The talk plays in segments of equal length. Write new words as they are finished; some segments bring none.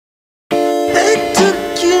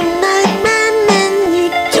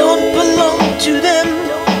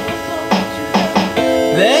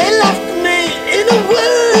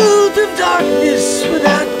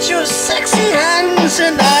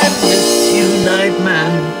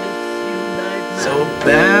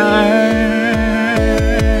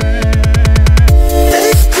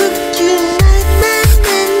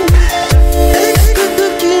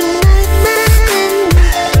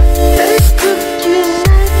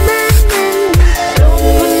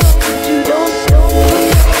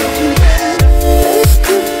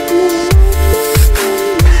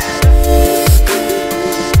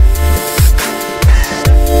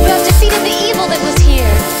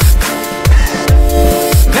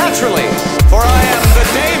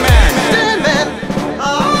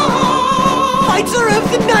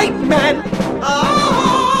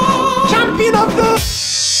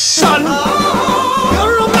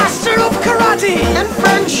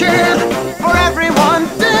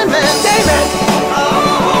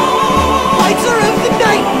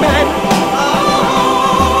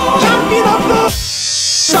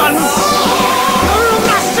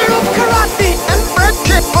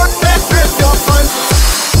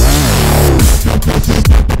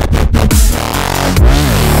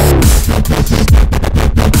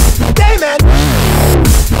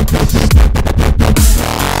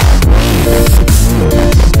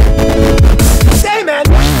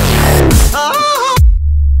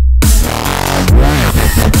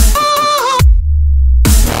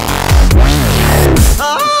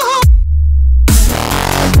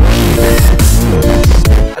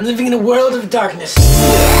I'm living in a world of darkness.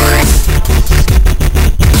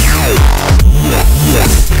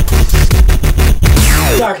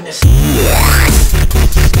 Darkness.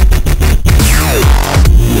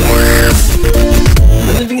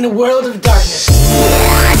 I'm living in a world of darkness.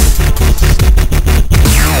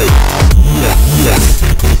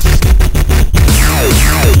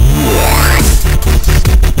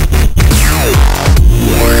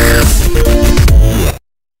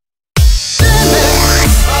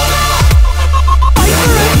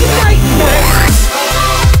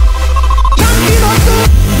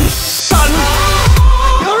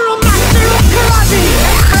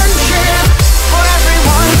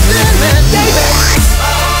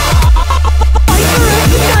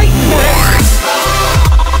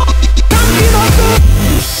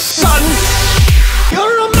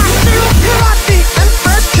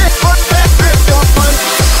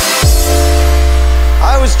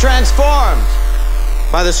 Transformed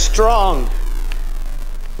by the strong,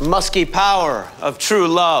 musky power of true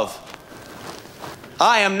love.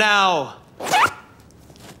 I am now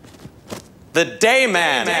the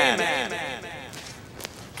Dayman.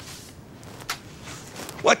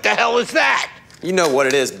 What the hell is that? You know what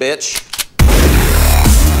it is, bitch.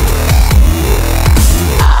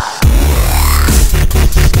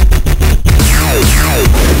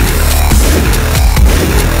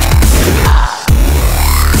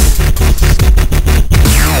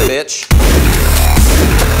 Bitch.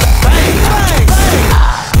 Bang, bang, bang.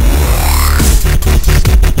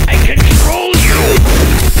 I control you.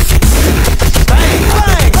 Bang,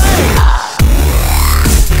 bang, bang.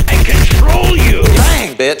 I control you.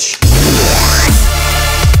 Bang, bitch.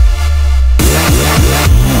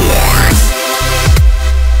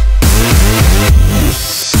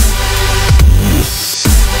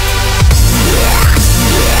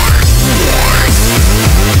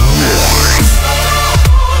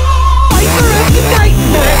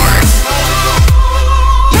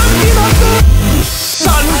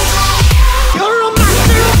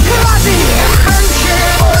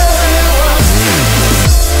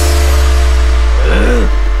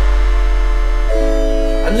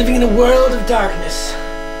 I'm living in a world of darkness.